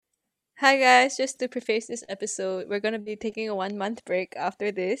Hi guys, just to preface this episode, we're gonna be taking a 1 month break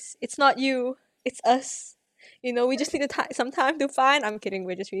after this. It's not you, it's us. We just need some time to find. I'm kidding,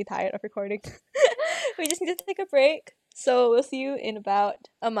 we're just really tired of recording. We just need to take a break. So we'll see you in about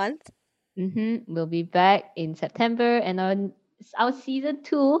a month. We'll be back in September, and on our season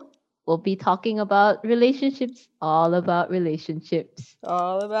 2, we'll be talking about relationships, all about relationships.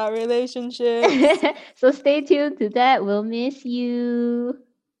 All about relationships. So stay tuned to that. We'll miss you.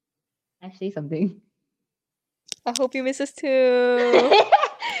 Actually, something. I hope you miss us too.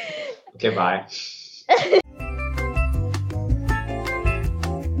 Okay, bye.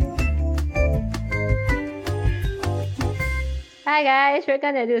 Hi guys, we're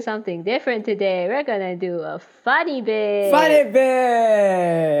gonna do something different today. We're gonna do a funny bit. Funny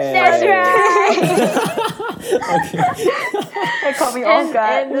bit! That's right. They caught me off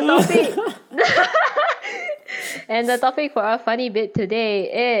guard. And the topic and the topic for our funny bit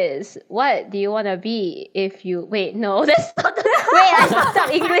today is, what do you want to be if you wait? No, that's not. I fucked up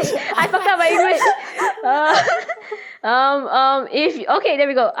English. I fucked up my English. If okay, there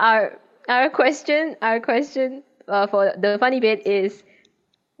we go. Our question for the funny bit is,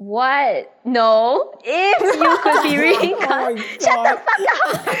 what? No, if you could be reincarnated. Shut the fuck up.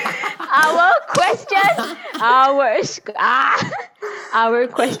 Our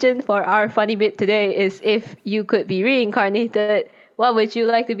question for our funny bit today is, if you could be reincarnated, what would you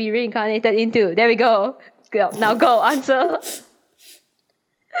like to be reincarnated into? There we go. Now go answer.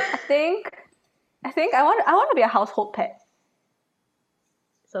 I think I want to be a household pet.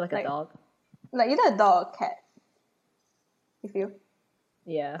 So like a dog. Like either a dog or cat. You feel?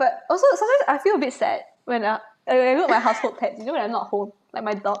 Yeah. But also sometimes I feel a bit sad when I look at my household pets. When I'm not home, like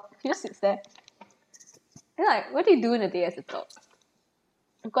my dog, he just sits there. And like, what do you do in a day as a dog?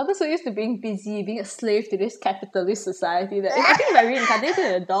 I've gotten so used to being busy, being a slave to this capitalist society that I think if I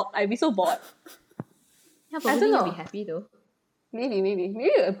reincarnated a dog, I'd be so bored. Yeah, but I wouldn't don't you know. be happy though?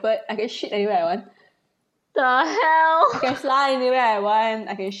 Maybe a bird. I can shit anywhere I want. The hell? I can fly anywhere I want.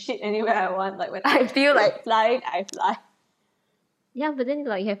 I can shit anywhere I want. Like when I feel like flying, I fly. Yeah, but then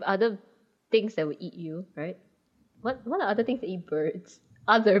like you have other things that will eat you, right? What are other things that eat birds?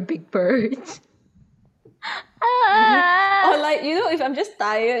 Other big birds. Or like, if I'm just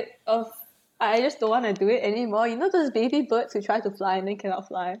tired of, I just don't want to do it anymore. Those baby birds who try to fly and then cannot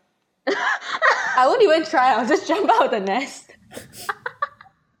fly. I won't even try. I'll just jump out of the nest.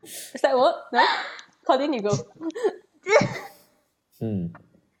 Does that work? No? Colin, you go.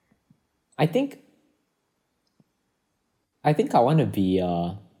 I think I want to be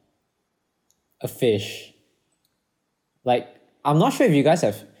a fish. Like, I'm not sure if you guys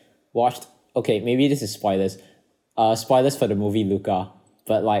have watched. Okay, maybe this is spoilers. Spoilers for the movie Luca.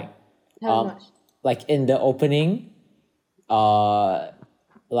 But like, How much? like in the opening,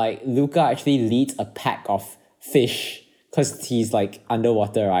 like Luca actually leads a pack of fish because he's like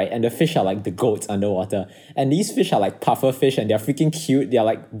underwater, right? And the fish are like the goats underwater. And these fish are like puffer fish, and they're freaking cute. They're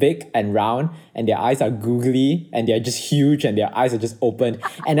like big and round, and their eyes are googly, and they're just huge, and their eyes are just open.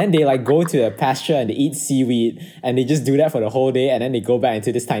 And then they like go to the pasture and they eat seaweed, and they just do that for the whole day, and then they go back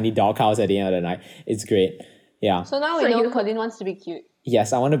into this tiny doghouse at the end of the night. It's great. Yeah. So now we know Colin wants to be cute.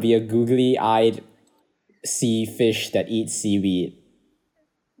 Yes, I want to be a googly-eyed sea fish that eats seaweed.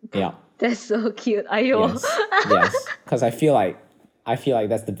 Yeah. That's so cute. Ayo. Yes. Because I feel like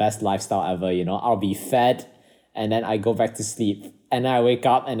that's the best lifestyle ever. I'll be fed, and then I go back to sleep, and then I wake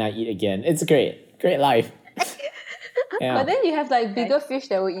up and I eat again. It's great life. Yeah. But then you have like bigger fish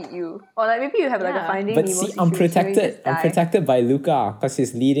that will eat you. Or like maybe you have like a Finding But Nemo see, situation I'm where you protected. just I'm die. protected by Luca because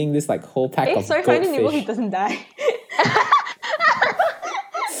he's leading this like whole pack of Finding Nemo, he goldfish. doesn't die.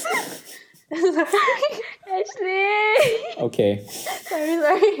 Ashley. Okay.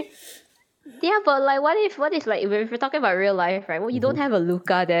 Sorry. Yeah, but like, what if like, if we're talking about real life, right? Well, you don't have a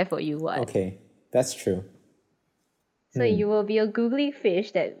Luca there for you, what? Okay, that's true. So you will be a googly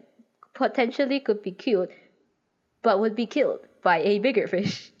fish that potentially could be cute, but would be killed by a bigger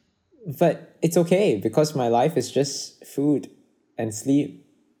fish. But it's okay because my life is just food and sleep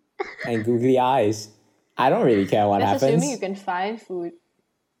and googly eyes. I don't really care what That's happens. assuming you can find food.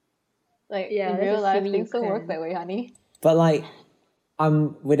 Like Yeah, in that's real life, assuming you things don't work can. that way, honey. But like,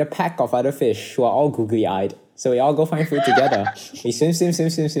 I'm with a pack of other fish who are all googly-eyed. So we all go find food together. We swim,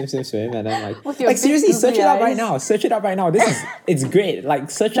 and then With your like seriously, big search googly it up right eyes. now. Search it up right now. It's great.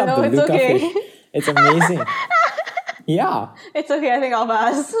 Like search up No, the it's Luca okay. fish. It's amazing. Yeah, It's okay, I think I'll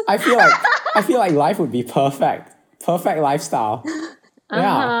pass. I feel like life would be perfect. Perfect lifestyle.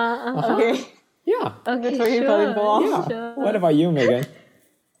 Yeah. Okay. Yeah. Okay, That's where you fell sure. involved. Yeah. Sure. What about you, Megan?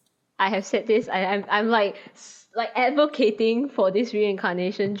 I have said this. I'm like advocating for this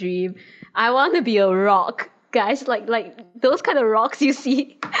reincarnation dream. I want to be a rock, guys. Like those kind of rocks you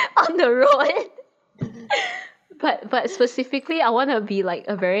see on the road. But specifically, I want to be like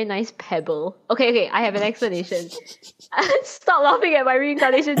a very nice pebble. Okay. I have an explanation. Stop laughing at my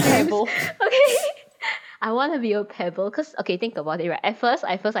reincarnation dreams. Pebble. Okay. I want to be a pebble because, okay, think about it, right? At first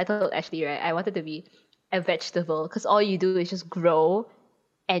I told Ashley, right, I wanted to be a vegetable because all you do is just grow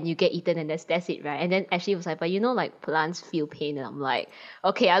and you get eaten and that's it, right? And then Ashley was like, but you know, like plants feel pain. And I'm like,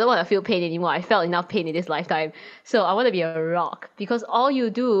 okay, I don't want to feel pain anymore. I felt enough pain in this lifetime. So I want to be a rock because all you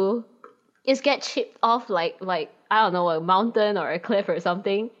do is get chipped off like I don't know, a mountain or a cliff or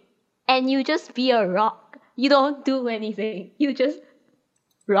something, and you just be a rock. You don't do anything. You just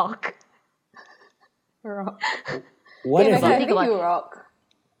rock. Rock. What Hey, if Becca, I think think about- you rock.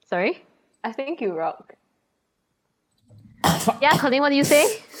 Sorry? I think you rock. Yeah, Colleen, what do you say?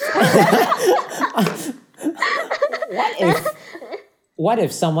 what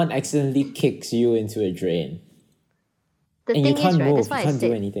if someone accidentally kicks you into a drain The and you thing can't is, right, move, that's you why I can't do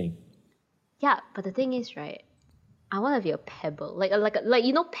said, anything? yeah, but the thing is, right, I want to be a pebble. Like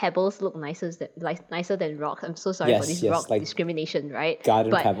you know, pebbles look nicer than rocks. I'm so sorry for Yes, this yes, rock like discrimination, right?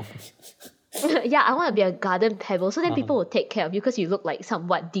 Garden but pebble. yeah, I want to be a garden pebble, so then Uh-huh. people will take care of you because you look like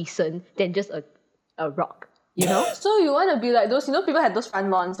somewhat decent than just a rock. You know? So you want to be like those, you know, people have those front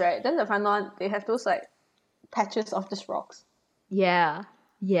lawns, right? Then the front lawn, they have those like patches of just rocks. Yeah.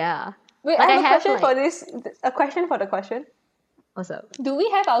 Wait, Like, I have I a have, question like- for this. A question for the question. What's up? Do we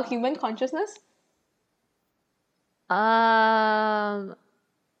have our human consciousness? I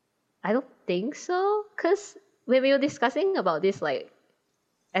don't think so. Cause when we were discussing about this, like,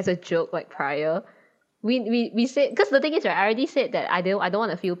 as a joke, like prior, we said, because the thing is, right, I already said that I don't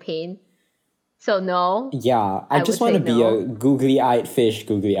want to feel pain. So no. Yeah, I I just would want to say be no. a googly-eyed fish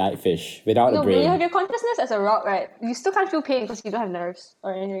without No, a when you have brain. your consciousness as a rock, right? You still can't feel pain because you don't have nerves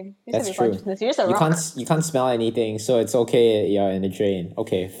or anything. You That's still have your true. consciousness. You're just a You rock. can't you can't smell anything, so it's okay. You're in a drain.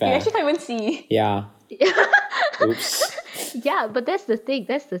 Okay, You fair. actually can't even see. Yeah. Oops. Yeah, but that's the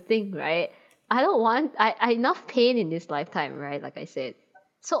thing, right? I don't want I enough pain in this lifetime, right? Like I said.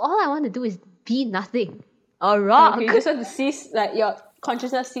 So all I want to do is be nothing. A rock. Okay, you just want to cease, like your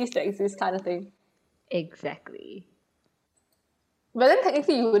consciousness cease to exist kind of thing. Exactly. But then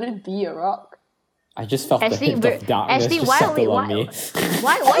technically you wouldn't be a rock. I just felt the Ashley, hint of darkness Ashley, just why settle on me.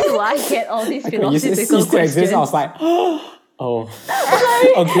 why do I get all these Like when you said philosophical cease to exist, I was questions? like, oh,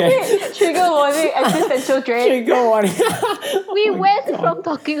 okay. Trigger warning, existential dread. Trigger warning. We went from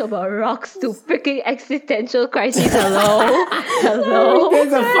talking about rocks to freaking existential crises. Hello.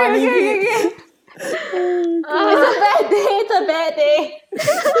 There's a funny bit. Okay. It's a bad day.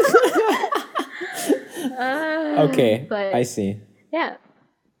 Okay, But- I see. Yeah.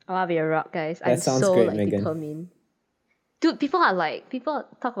 I want to be a rock, guys. I'm sounds so great, like Megan. determined. Dude, people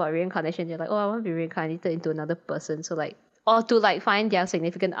talk about reincarnation. They're like, oh, I want to be reincarnated into another person. So like, or to like find their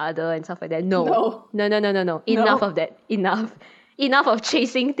significant other and stuff like that. No. No. Enough of that. Enough of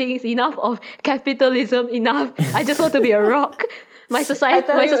chasing things. Enough of capitalism. Enough. I just want to be a rock. My I society,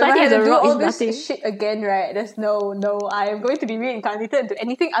 tell my you, if I society had as to a do rock all is this nothing. shit again, right? There's no. I am going to be reincarnated into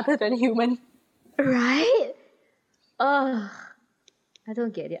anything other than human. Right? Ugh. I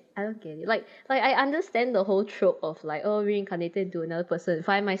don't get it. Like I understand the whole trope of like, oh, reincarnated into another person,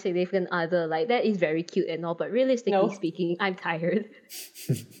 find my significant other. Like that is very cute and all, but realistically No. speaking, I'm tired.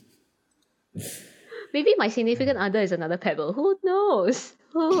 Maybe my significant other is another pebble. Who knows?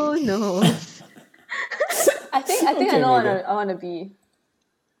 Who knows? I think I Okay, know what Megan. I want to be.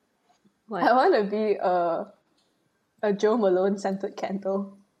 What? I want to be a Joe Malone scented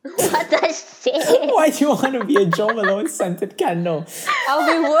candle. What the shit? Why do you want to be a Joe Malone scented candle? I'll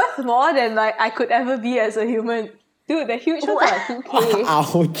be worth more than like I could ever be as a human. Dude, the huge ones are like 2K.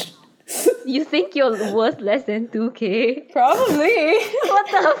 Ouch. You think you're worth less than 2K? Probably. What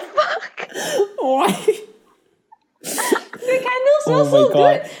the fuck? Why? The candles smell Oh so my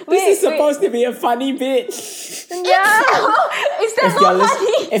god. good. This is supposed to be a funny bit. Yeah. Is that If you're, not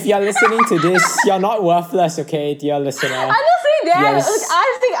funny? if you're listening to this, you're not worthless, okay, dear listener. I'm not saying that. Yes.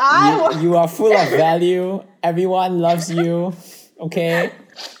 I think I was. You are full of value. Everyone loves you. Okay?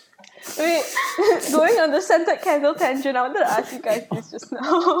 Wait, going on the scented candle tangent, I wanted to ask you guys this just now.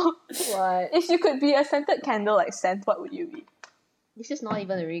 What? If you could be a scented candle like scent, what would you be? This is not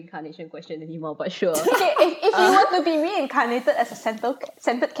even a reincarnation question anymore, but sure. Okay, if you were to be reincarnated as a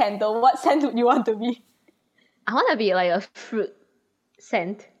scented candle, what scent would you want to be? I want to be like a fruit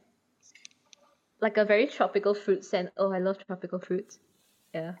scent. Like a very tropical fruit scent. Oh, I love tropical fruits.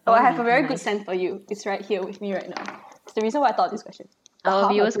 Yeah. Oh, I wanna have be a very good nice. scent for you. It's right here with me right now. It's the reason why I thought of this question. Our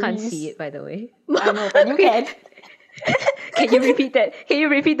Bahama viewers can't breeze. see it, by the way. I know, but you can. Can you repeat that? Can you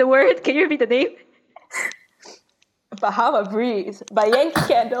repeat the word? Can you repeat the name? Bahama Breeze by Yankee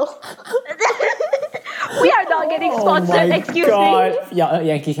Candle. We are not getting sponsored. Excuse God. me. Yeah,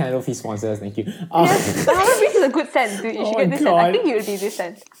 Yankee Candle, please sponsor us. Thank you. Yes, Bahama Breeze is a good scent, dude. You should Oh get my this scent. I God. think you would be this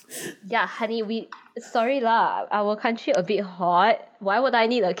scent. Yeah, honey. Sorry lah. Our country a bit hot. Why would I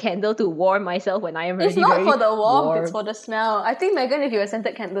need a candle to warm myself when I am already It's not very for the warmth, warm? it's for the smell. I think, Megan, if you were a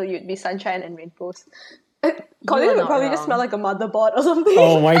scented candle, you'd be sunshine and rainbows. Colin would not probably just wrong. smell like a motherboard or something.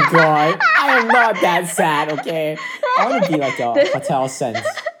 Oh my God. I am not that sad, okay? I want to be like a hotel scent,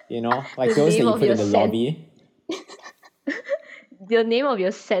 you know? Like The those that name you of put your in the scent. lobby. The name of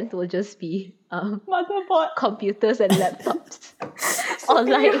your scent will just be Motherboard. computers and laptops. Or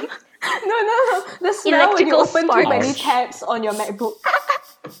like No. The smell when you Electrical open too many sparks. tabs on your MacBook.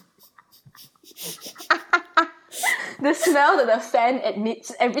 The smell that the fan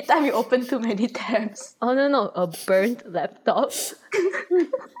emits every time you open too many tabs. oh no, a burnt laptop.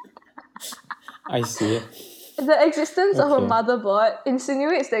 I see. The existence of a Okay. motherboard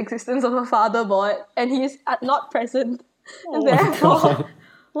insinuates the existence of a fatherboard, and he's not present. Oh my Therefore, God.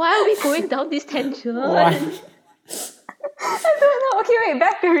 Why are we going down this tangent? Why? I don't know. Okay, wait,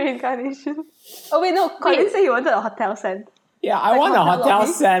 back to reincarnation. Oh wait, no, Colin Wait. said he wanted a hotel scent. Yeah, I Like want a hotel hotel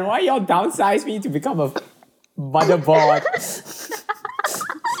lobby. scent. Why y'all downsize me to become a motherboard?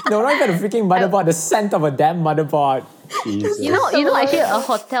 No, not even a freaking motherboard. The scent of a damn motherboard. Jesus. You know, actually a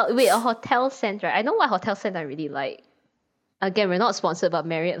hotel scent, right? I know what hotel scent I really like. Again, we're not sponsored, but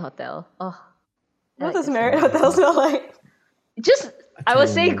Marriott Hotel. Oh, I What like does the Marriott scent. Hotel smell like? Just I can't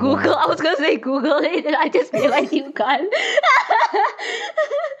was saying remember. Google. I was gonna say Google it, and I just realized you can't.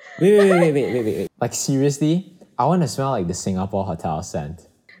 Wait. Like seriously, I want to smell like the Singapore hotel scent.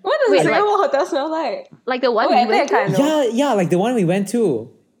 What does Wait, a like- Singapore hotel smell like? Like the one Okay, I we think went I to. kind of know. Yeah, like the one we went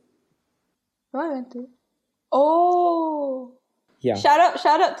to. What I went to? Oh, Yeah. shout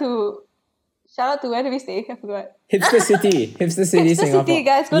out to where did we stay? I forgot. Hipster City, Hipster City, Hipster Singapore. City,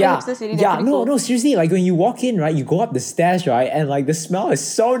 guys, go to yeah, Hipster City, they're Yeah, pretty cool. no, seriously. Like when you walk in, right, you go up the stairs, right, and like the smell is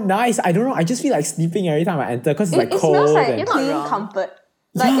so nice. I don't know. I just feel like sleeping every time I enter because it's like It cold. smells like and, You're not clean wrong. comfort.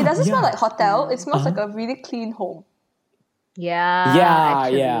 Like it doesn't smell Yeah. like hotel. It smells like a really clean home. Yeah.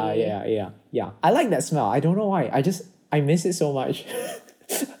 yeah. I like that smell. I don't know why. I miss it so much.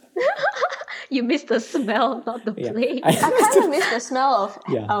 You missed the smell, not the Yeah. place. I kind of miss the smell of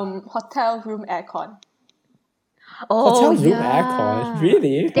Yeah. hotel room aircon. Oh, Hotel room yeah. aircon,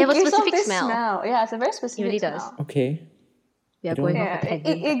 really? They have a It gives off specific this smell. Yeah, it's a very specific really does. smell. Okay. We I are don't going know. off Yeah, a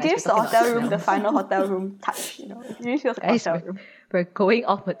tangent. it guys. gives We're the talking hotel about room the smells. final hotel room touch. You know, it really feels like a Guys, hotel room. we're going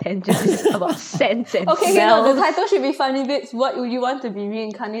off a tangent. This is about scents and Okay, no, smells. the title should be Funny Bits. What would you want to be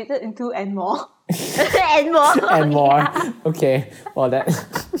reincarnated into and more? and more. And more. Okay. Well, that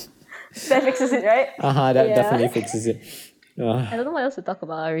That fixes it, right? that Yeah. definitely fixes it. I don't know what else to talk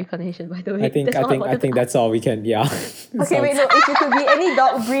about our reincarnation, by the way. I think That's that's all we can. Yeah. Okay, wait, no. If you could be any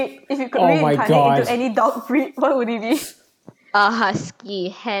dog breed, if you could Oh my reincarnate God. into any dog breed, what would it be? A husky,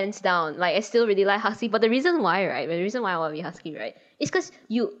 hands down. Like I still really like husky, but the reason why, right? The reason why I want to be husky, right, is because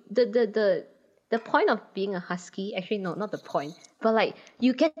the point of being a husky. Actually, no, not the point. But like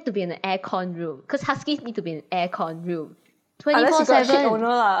you get to be in an aircon room because huskies need to be in an aircon room, Unless you got a shit 24/7. owner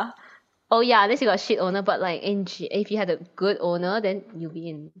lah. Oh yeah, unless you got a shit owner. But like if you had a good owner, then you'll be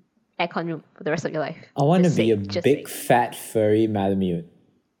in aircon room for the rest of your life. I want to Just be say- a just big, say. fat, furry Malamute.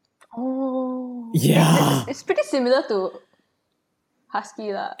 Oh. Yeah. It's pretty similar to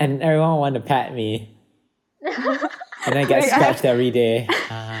husky lah. And everyone want to pat me. And I get Wait, I scratched every day.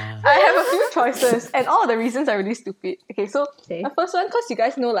 I have a few choices, and all the reasons are really stupid. Okay, so Say. my first one, because you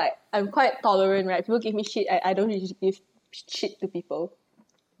guys know, like, I'm quite tolerant, right? People give me shit, I don't usually give shit to people.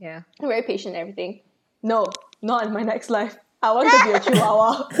 Yeah. I'm very patient and everything. No, not in my next life. I want to be a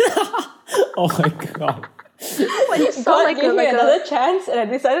chihuahua. Oh my god. Why do you sound God like gave me a another chance, and I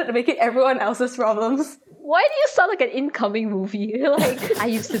decided to make it everyone else's problems. Why do you sound like an incoming movie? Like I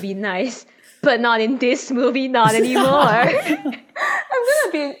used to be nice, but not in this movie, not anymore. I'm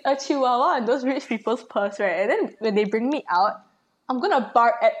gonna be a chihuahua in those rich people's purse, right? And then when they bring me out, I'm gonna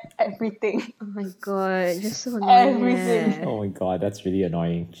bark at everything. Oh my god, you're so annoying. Everything. Oh my god, that's really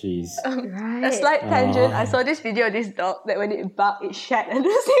annoying. Jeez. Right. A slight tangent. I Oh. saw this video of this dog that when it barked, it shat at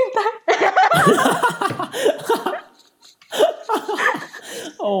the same time.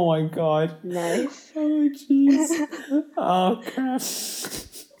 Oh my god. Nice. Oh jeez. Oh crap.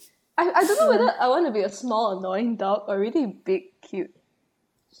 I don't know whether I want to be a small, annoying dog or really big, cute.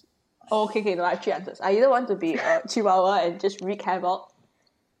 Oh, okay, no, I have three answers. I either want to be a chihuahua and just wreak havoc,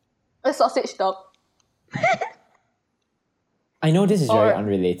 a sausage dog, I know this is very Or-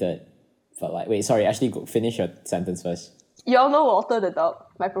 unrelated, but like, wait, sorry, actually, finish your sentence first. You all know Walter the dog,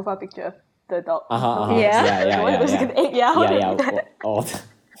 my profile picture, the dog. Yeah. The one that looks like an egg. Yeah, Oh,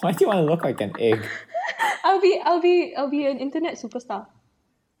 why do you want to look like an egg? I'll be an internet superstar.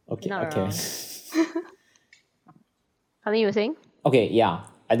 Okay, Not okay. wrong. Something you were saying? Okay, yeah.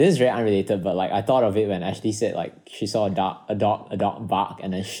 This is very unrelated, but like I thought of it when Ashley said like she saw a dog bark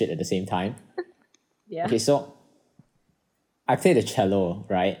and then shit at the same time. Yeah. Okay, so I played the cello,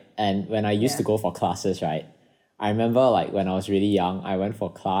 right? And when I used to go for classes, right? I remember like when I was really young, I went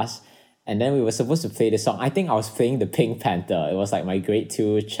for class and then we were supposed to play this song. I think I was playing the Pink Panther. It was like my grade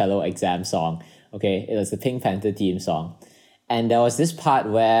 2 cello exam song. Okay, it was the Pink Panther theme song. And there was this part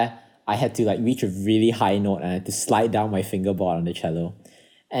where I had to like reach a really high note and I had to slide down my fingerboard on the cello.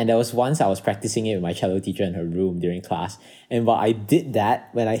 And there was once I was practicing it with my cello teacher in her room during class. And while I did that,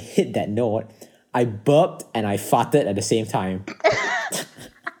 when I hit that note, I burped and I farted at the same time.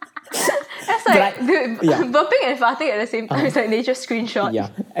 That's like, But dude, yeah. burping and farting at the same time is like nature screenshot. Yeah,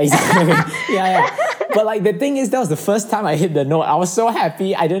 exactly. yeah. But like the thing is, that was the first time I hit the note. I was so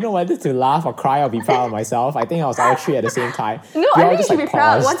happy. I didn't know whether to laugh or cry or be proud of myself. I think I was all three at the same time. No, We I all think you just, should like, be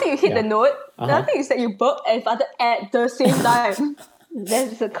proud. paused. One thing you hit Yeah. the note, the other thing is that you burped and farted at the same time. That's a I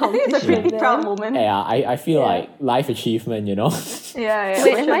think it's a competition. pretty there. proud moment. Yeah, I feel like life achievement, you know? Yeah,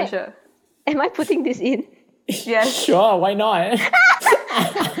 Wait, for am sure, I- for sure. Am I putting this in? Yes. Sure, why not?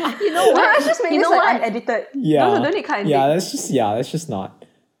 You know No, what? let's just make You this know like what? unedited. Yeah. No, don't need kind yeah, of let's just not.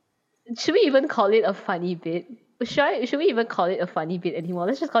 Should we even call it a funny bit? Should we even call it a funny bit anymore?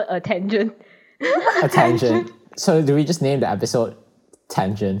 Let's just call it a tangent. A tangent. So do we just name the episode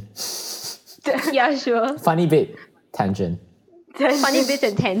Tangent? Yeah, sure. Funny bit, Tangent. Funny bits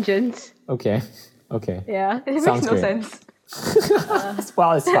and tangents. Okay. Yeah. It makes Sounds no great. sense.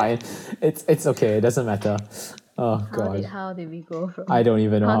 Well, it's fine. It's okay. It doesn't matter. Oh god. How did we go from? I don't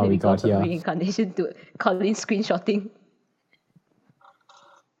even know how did we go got from here. reincarnation to Colin screenshotting?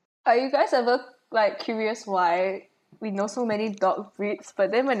 Are you guys ever like curious why we know so many dog breeds, but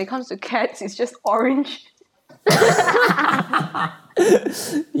then when it comes to cats, it's just orange?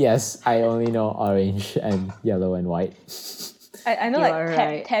 Yes, I only know orange and yellow and white. I know You like are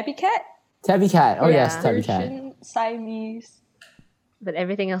right. tabby cat, Tabby cat. Oh yes, Yeah. tabby cat. Persian, Siamese. But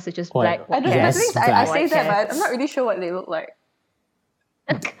everything else is just What? black. I don't know. Yes, The thing is, I black. say that, Cat. but I'm not really sure what they look like.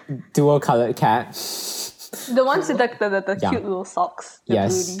 Dual colored cat. The ones with the Yeah. cute little socks. The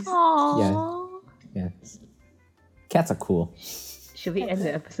Yes. blueies. Aww. Yes. Cats are cool. Should we end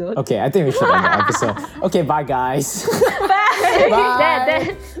the episode? Okay, I think we should end the episode. Okay, bye guys.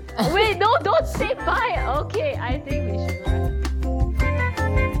 That, wait, no, don't say bye. Okay, I think